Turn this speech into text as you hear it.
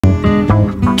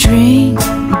Drink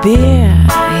beer,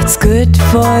 it's good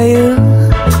for you.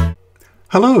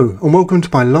 Hello and welcome to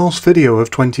my last video of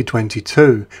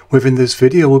 2022. Within this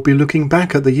video we'll be looking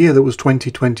back at the year that was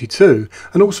 2022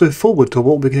 and also forward to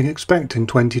what we can expect in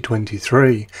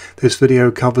 2023. This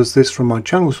video covers this from my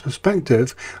channel's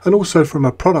perspective and also from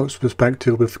a product's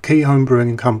perspective with key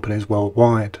homebrewing companies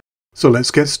worldwide. So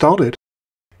let's get started.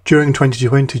 During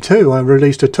 2022 I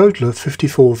released a total of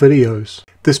 54 videos.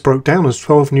 This broke down as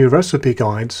 12 new recipe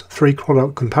guides, 3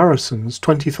 product comparisons,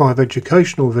 25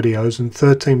 educational videos and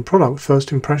 13 product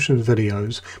first impressions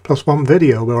videos, plus one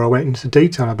video where I went into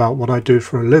detail about what I do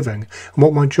for a living and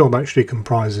what my job actually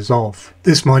comprises of.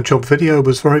 This My Job video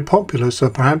was very popular, so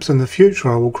perhaps in the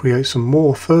future I will create some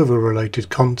more further related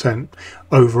content.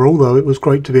 Overall though, it was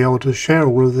great to be able to share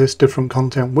all of this different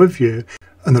content with you,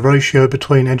 and the ratio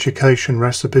between education,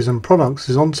 recipes and products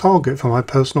is on target for my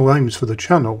personal aims for the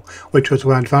channel, which are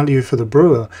to add value for the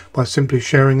brewer by simply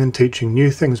sharing and teaching new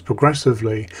things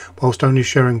progressively, whilst only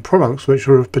sharing products which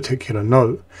are of particular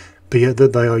note, be it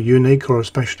that they are unique or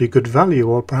especially good value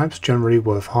or perhaps generally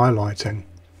worth highlighting.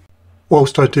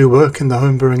 Whilst I do work in the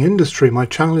homebrewing industry, my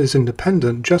channel is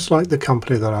independent just like the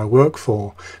company that I work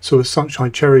for, so as such I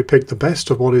cherry pick the best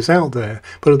of what is out there,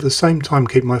 but at the same time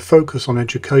keep my focus on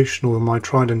educational and my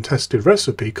tried and tested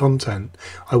recipe content.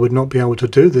 I would not be able to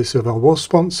do this if I was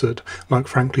sponsored, like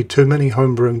frankly too many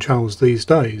homebrewing channels these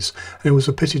days, and it was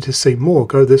a pity to see more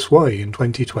go this way in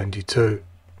 2022.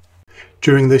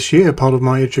 During this year, part of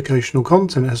my educational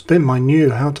content has been my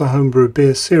new How to Homebrew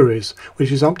Beer series,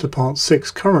 which is up to part 6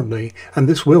 currently, and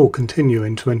this will continue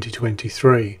in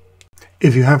 2023.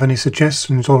 If you have any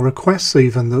suggestions or requests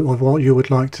even of what you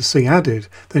would like to see added,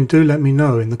 then do let me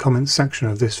know in the comments section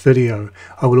of this video.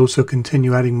 I will also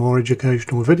continue adding more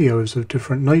educational videos of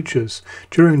different natures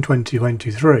during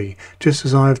 2023, just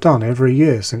as I have done every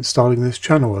year since starting this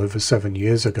channel over 7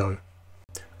 years ago.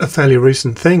 A fairly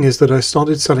recent thing is that I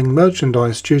started selling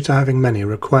merchandise due to having many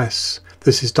requests.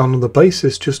 This is done on the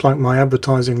basis, just like my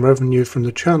advertising revenue from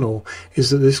the channel,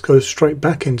 is that this goes straight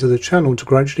back into the channel to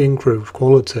gradually improve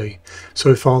quality.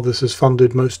 So far this has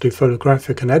funded mostly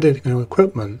photographic and editing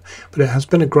equipment, but it has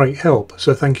been a great help,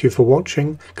 so thank you for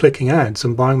watching, clicking ads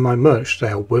and buying my merch to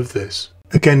help with this.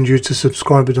 Again, due to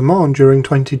subscriber demand during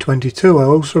 2022, I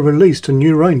also released a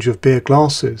new range of beer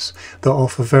glasses that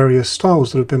offer various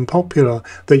styles that have been popular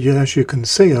that, as you can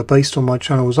see, are based on my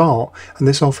channel's art, and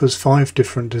this offers 5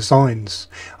 different designs.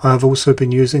 I have also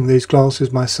been using these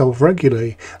glasses myself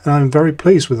regularly, and I am very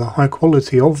pleased with the high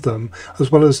quality of them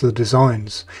as well as the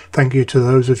designs. Thank you to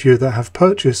those of you that have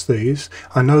purchased these.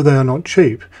 I know they are not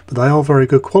cheap, but they are very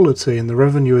good quality and the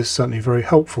revenue is certainly very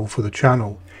helpful for the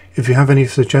channel. If you have any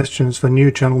suggestions for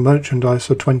new channel merchandise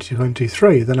for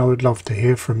 2023, then I would love to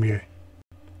hear from you.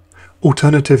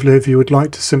 Alternatively, if you would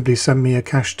like to simply send me a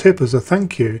cash tip as a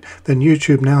thank you, then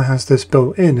YouTube now has this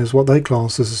built in as what they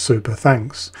class as a super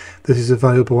thanks. This is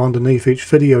available underneath each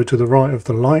video to the right of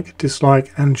the like,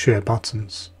 dislike and share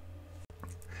buttons.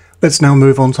 Let's now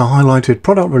move on to highlighted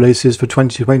product releases for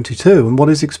 2022 and what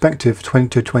is expected for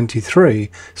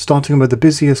 2023, starting with the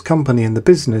busiest company in the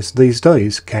business these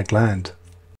days, Kegland.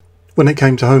 When it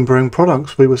came to homebrewing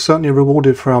products, we were certainly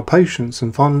rewarded for our patience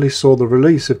and finally saw the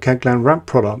release of Kegland wrap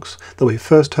products that we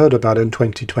first heard about in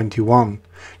 2021.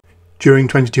 During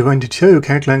 2022,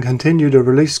 Kegland continued a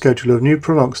release schedule of new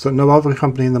products that no other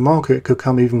company in the market could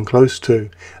come even close to.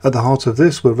 At the heart of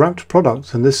this were wrapped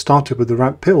products, and this started with the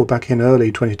wrap pill back in early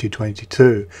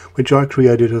 2022, which I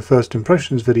created a first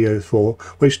impressions video for,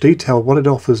 which detailed what it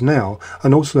offers now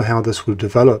and also how this will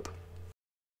develop.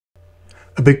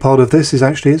 A big part of this is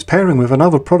actually its pairing with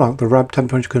another product, the wrap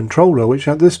temperature controller, which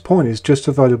at this point is just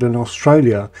available in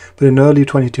Australia, but in early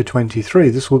 2023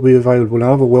 this will be available in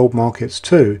other world markets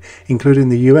too, including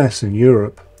the US and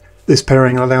Europe. This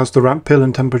pairing allows the wrap pill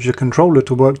and temperature controller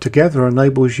to work together and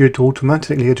enables you to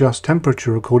automatically adjust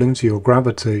temperature according to your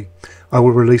gravity. I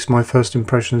will release my first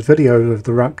impressions video of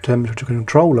the wrap temperature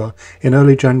controller in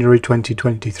early January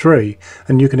 2023,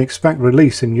 and you can expect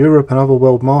release in Europe and other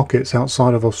world markets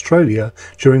outside of Australia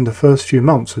during the first few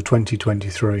months of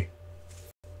 2023.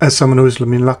 As someone who has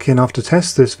been lucky enough to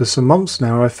test this for some months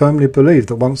now, I firmly believe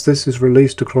that once this is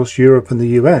released across Europe and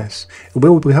the US, it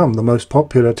will become the most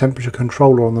popular temperature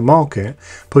controller on the market,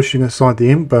 pushing aside the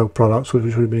Inkberg products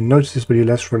which have been noticeably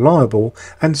less reliable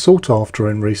and sought after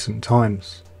in recent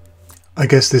times. I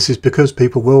guess this is because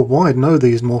people worldwide know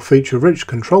these more feature-rich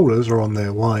controllers are on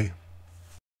their way.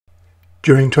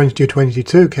 During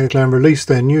 2022, Kegland released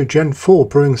their new Gen 4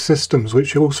 brewing systems,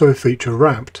 which also feature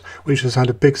Wrapped, which has had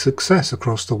a big success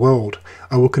across the world.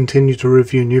 I will continue to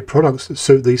review new products that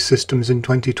suit these systems in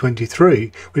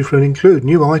 2023, which will include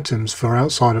new items for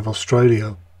outside of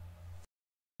Australia.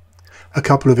 A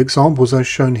couple of examples as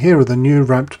shown here are the new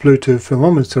Wrapped Bluetooth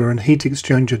thermometer and heat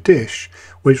exchanger dish,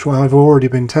 which I've already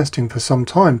been testing for some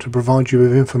time to provide you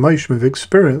with information with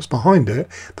experience behind it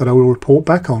that I will report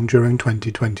back on during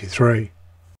 2023.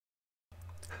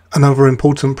 Another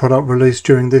important product released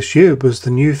during this year was the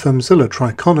new Firmzilla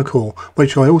Triconical,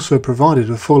 which I also provided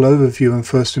a full overview and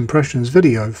first impressions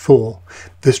video for.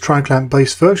 This tri-clamp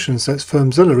based version sets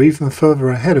Firmzilla even further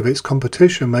ahead of its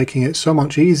competition, making it so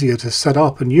much easier to set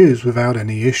up and use without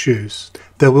any issues.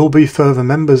 There will be further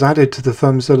members added to the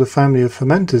Firmzilla family of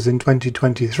fermenters in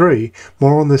 2023,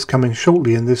 more on this coming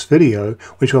shortly in this video,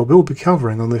 which I will be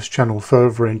covering on this channel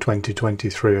further in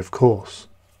 2023 of course.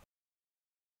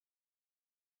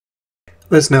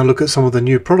 Let's now look at some of the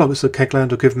new products that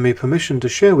Kegland have given me permission to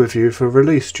share with you for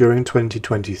release during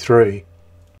 2023.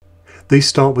 These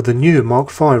start with the new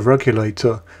Mark V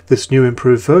regulator. This new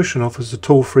improved version offers a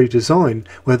tool-free design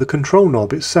where the control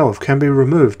knob itself can be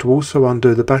removed to also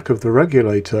undo the back of the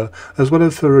regulator, as well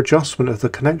as for adjustment of the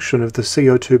connection of the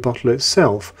CO2 bottle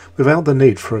itself without the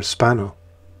need for a spanner.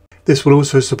 This will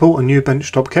also support a new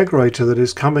benchtop kegerator that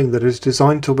is coming that is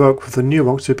designed to work with the new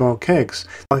Octobar kegs.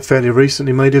 I fairly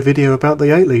recently made a video about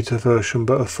the 8 litre version,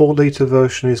 but a 4 litre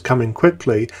version is coming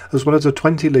quickly, as well as a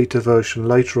 20 litre version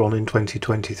later on in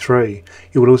 2023.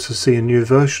 You will also see a new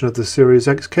version of the Series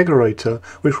X kegerator,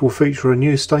 which will feature a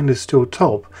new stainless steel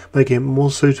top, making it more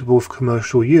suitable for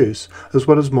commercial use, as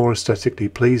well as more aesthetically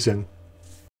pleasing.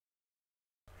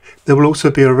 There will also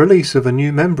be a release of a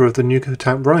new member of the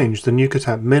NukaTap range, the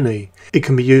NukaTap Mini. It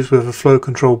can be used with a flow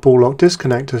control ball lock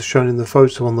disconnect as shown in the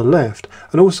photo on the left,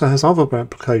 and also has other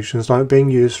applications like being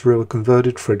used through a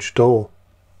converted fridge door.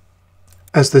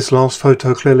 As this last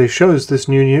photo clearly shows, this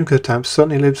new NukaTap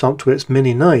certainly lives up to its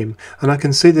Mini name, and I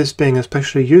can see this being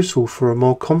especially useful for a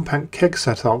more compact keg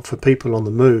setup for people on the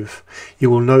move. You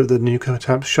will note that the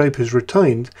NukaTap's shape is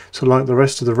retained, so like the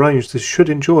rest of the range this should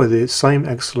enjoy the same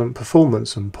excellent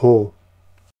performance and pour.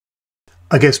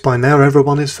 I guess by now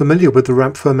everyone is familiar with the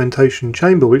Wrapped fermentation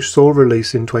chamber which saw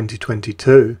release in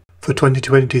 2022. For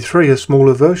 2023, a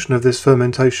smaller version of this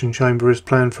fermentation chamber is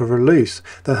planned for release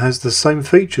that has the same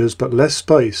features but less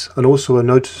space and also a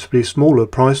noticeably smaller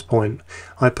price point.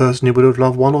 I personally would have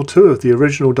loved one or two of the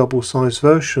original double-sized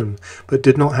version but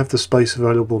did not have the space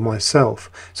available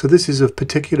myself, so this is of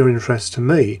particular interest to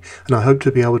me and I hope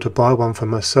to be able to buy one for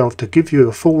myself to give you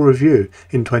a full review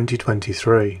in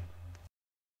 2023.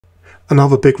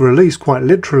 Another big release, quite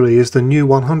literally, is the new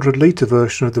 100 litre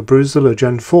version of the Brewzilla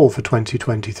Gen 4 for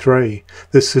 2023.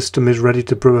 This system is ready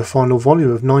to brew a final volume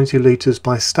of 90 litres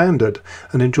by standard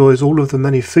and enjoys all of the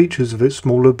many features of its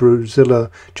smaller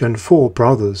Brewzilla Gen 4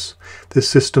 brothers. This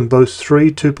system boasts 3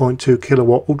 2.2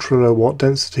 kilowatt ultra-low watt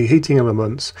density heating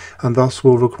elements and thus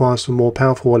will require some more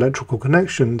powerful electrical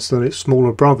connections than its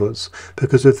smaller brothers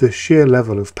because of this sheer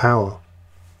level of power.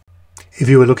 If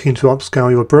you are looking to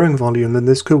upscale your brewing volume, then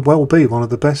this could well be one of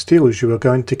the best deals you are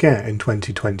going to get in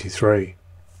 2023.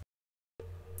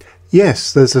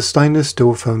 Yes, there's a stainless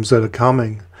steel Firmzilla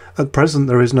coming. At present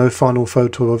there is no final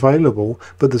photo available,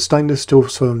 but the stainless steel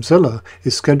Firmzilla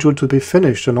is scheduled to be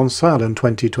finished and on sale in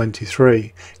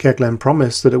 2023. Kegland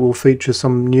promised that it will feature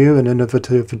some new and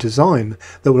innovative design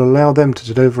that will allow them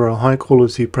to deliver a high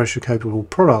quality pressure capable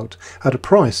product at a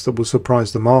price that will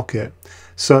surprise the market.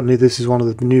 Certainly this is one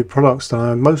of the new products that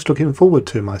I am most looking forward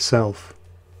to myself.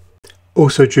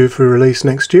 Also due for release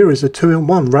next year is a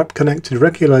 2-in-1 Wrapped connected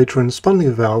regulator and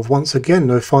spunning valve. Once again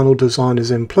no final design is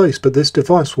in place, but this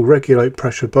device will regulate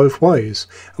pressure both ways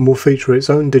and will feature its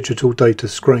own digital data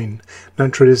screen.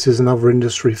 Naturally this is another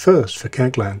industry first for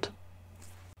Kegland.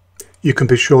 You can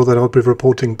be sure that I'll be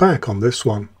reporting back on this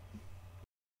one.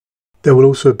 There will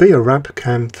also be a Wrapped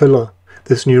can filler.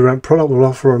 This new Wrapped product will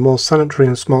offer a more sanitary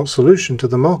and smart solution to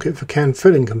the market for can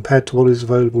filling compared to what is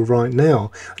available right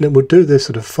now, and it will do this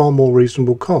at a far more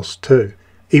reasonable cost too.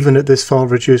 Even at this far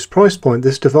reduced price point,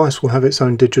 this device will have its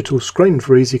own digital screen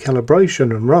for easy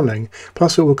calibration and running,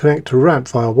 plus it will connect to Wrapped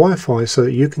via Wi-Fi so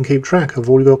that you can keep track of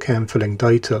all your can filling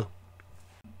data.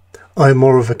 I am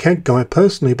more of a keg guy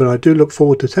personally, but I do look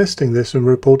forward to testing this and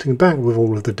reporting back with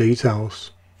all of the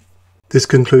details. This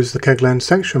concludes the Kegland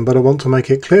section, but I want to make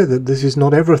it clear that this is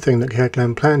not everything that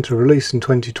Kegland plan to release in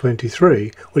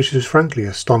 2023, which is frankly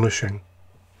astonishing.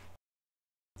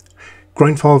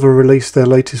 Grainfather released their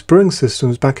latest brewing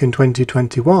systems back in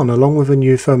 2021 along with a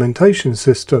new fermentation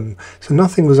system, so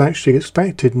nothing was actually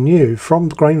expected new from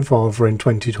Grainfather in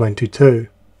 2022.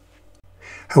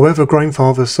 However,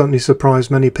 Grainfather certainly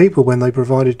surprised many people when they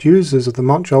provided users of the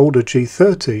much older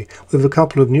G30 with a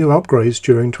couple of new upgrades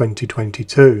during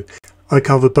 2022. I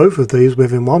covered both of these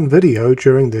within one video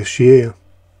during this year.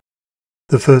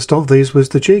 The first of these was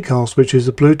the Gcast, which is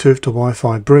a Bluetooth to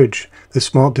Wi-Fi bridge. This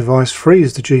smart device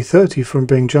frees the G30 from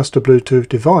being just a Bluetooth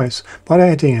device by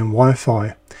adding in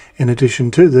Wi-Fi. In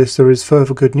addition to this, there is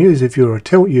further good news if you're a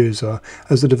Tilt user,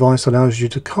 as the device allows you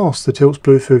to cast the Tilt's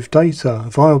Bluetooth data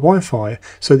via Wi-Fi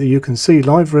so that you can see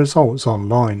live results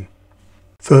online.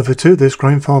 Further to this,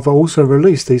 Grainfather also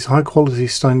released these high-quality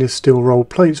stainless steel rolled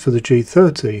plates for the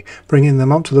G30, bringing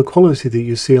them up to the quality that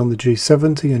you see on the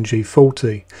G70 and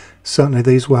G40. Certainly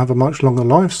these will have a much longer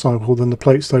life cycle than the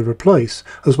plates they replace,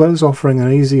 as well as offering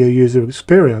an easier user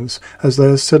experience as they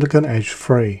are silicon edge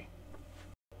free.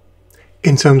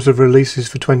 In terms of releases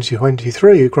for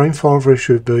 2023, Grainfather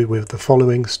issued with the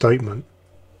following statement.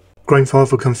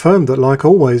 Grainfather confirmed that, like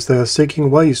always, they are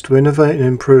seeking ways to innovate and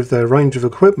improve their range of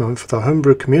equipment for the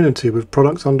homebrew community with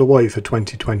products underway for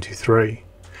 2023.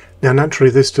 Now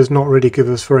naturally this does not really give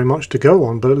us very much to go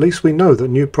on, but at least we know that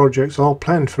new projects are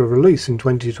planned for release in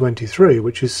 2023,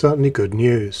 which is certainly good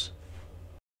news.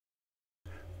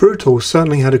 Brewtools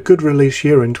certainly had a good release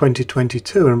year in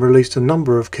 2022 and released a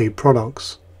number of key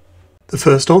products. The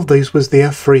first of these was the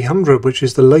F300, which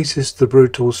is the latest of the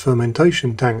Brewtools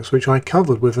fermentation tanks, which I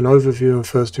covered with an overview and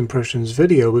first impressions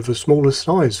video with a smaller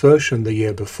size version the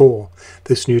year before.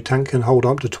 This new tank can hold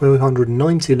up to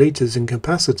 290 litres in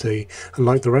capacity, and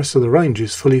like the rest of the range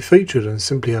is fully featured and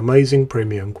simply amazing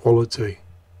premium quality.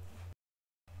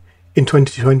 In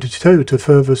 2022, to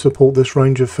further support this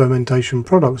range of fermentation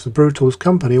products, the Brewtools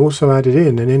company also added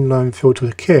in an inline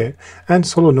filter kit and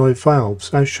solenoid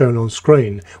valves, as shown on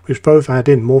screen, which both add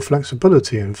in more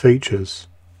flexibility and features.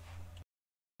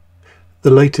 The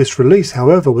latest release,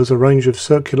 however, was a range of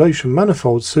circulation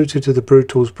manifolds suited to the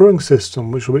Brewtools brewing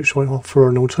system, which offer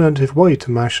an alternative way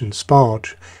to mash and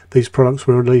sparge. These products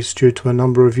were released due to a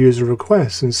number of user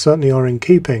requests and certainly are in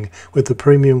keeping with the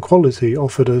premium quality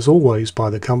offered as always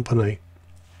by the company.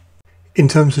 In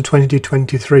terms of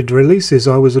 2023 releases,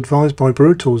 I was advised by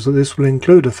Brewtools that this will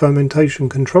include a fermentation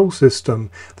control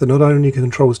system that not only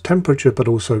controls temperature but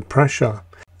also pressure.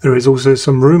 There is also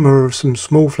some rumour of some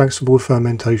small flexible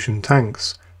fermentation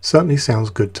tanks. Certainly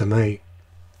sounds good to me.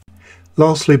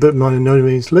 Lastly, but by no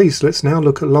means least, let's now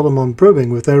look at Lallemand Brewing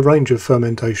with their range of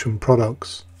fermentation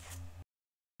products.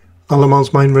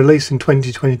 Lallemand's main release in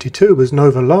 2022 was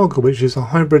Nova Lager, which is a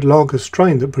hybrid lager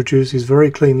strain that produces very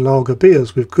clean lager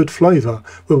beers with good flavour,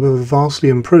 with a vastly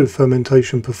improved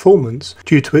fermentation performance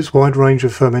due to its wide range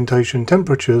of fermentation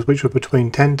temperatures, which are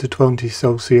between 10 to 20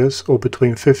 Celsius or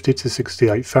between 50 to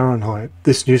 68 Fahrenheit.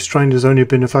 This new strain has only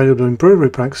been available in brewery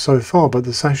packs so far, but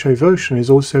the sachet version is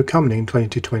also coming in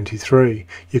 2023.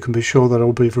 You can be sure that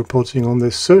I'll be reporting on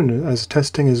this soon, as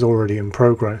testing is already in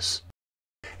progress.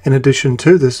 In addition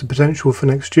to this, the potential for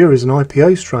next year is an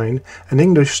IPA strain, an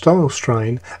English style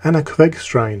strain and a Quebec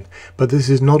strain, but this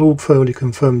is not all fully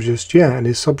confirmed just yet and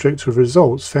is subject to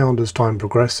results found as time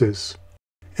progresses.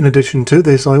 In addition to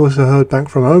this, I also heard back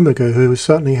from Omega, who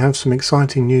certainly have some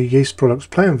exciting new yeast products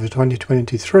planned for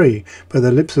 2023, but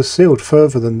their lips are sealed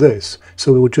further than this,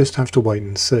 so we will just have to wait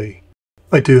and see.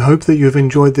 I do hope that you have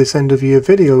enjoyed this end of year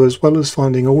video, as well as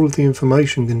finding all of the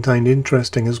information contained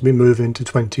interesting as we move into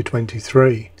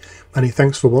 2023. Many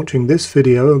thanks for watching this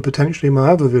video and potentially my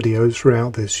other videos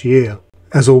throughout this year.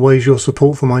 As always, your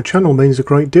support for my channel means a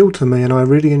great deal to me, and I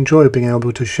really enjoy being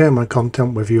able to share my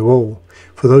content with you all.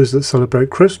 For those that celebrate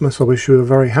Christmas, I wish you a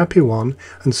very happy one,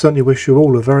 and certainly wish you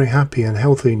all a very happy and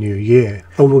healthy new year.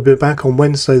 I will be back on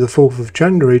Wednesday the 4th of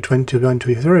January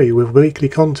 2023 with weekly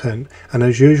content, and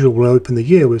as usual we'll open the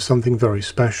year with something very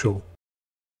special.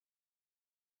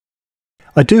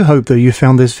 I do hope that you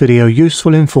found this video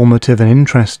useful, informative and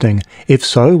interesting. If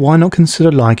so, why not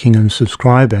consider liking and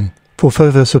subscribing? For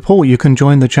further support, you can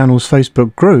join the channel's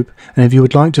Facebook group, and if you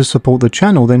would like to support the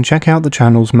channel, then check out the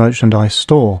channel's merchandise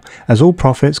store, as all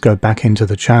profits go back into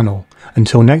the channel.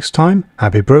 Until next time,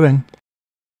 happy brewing!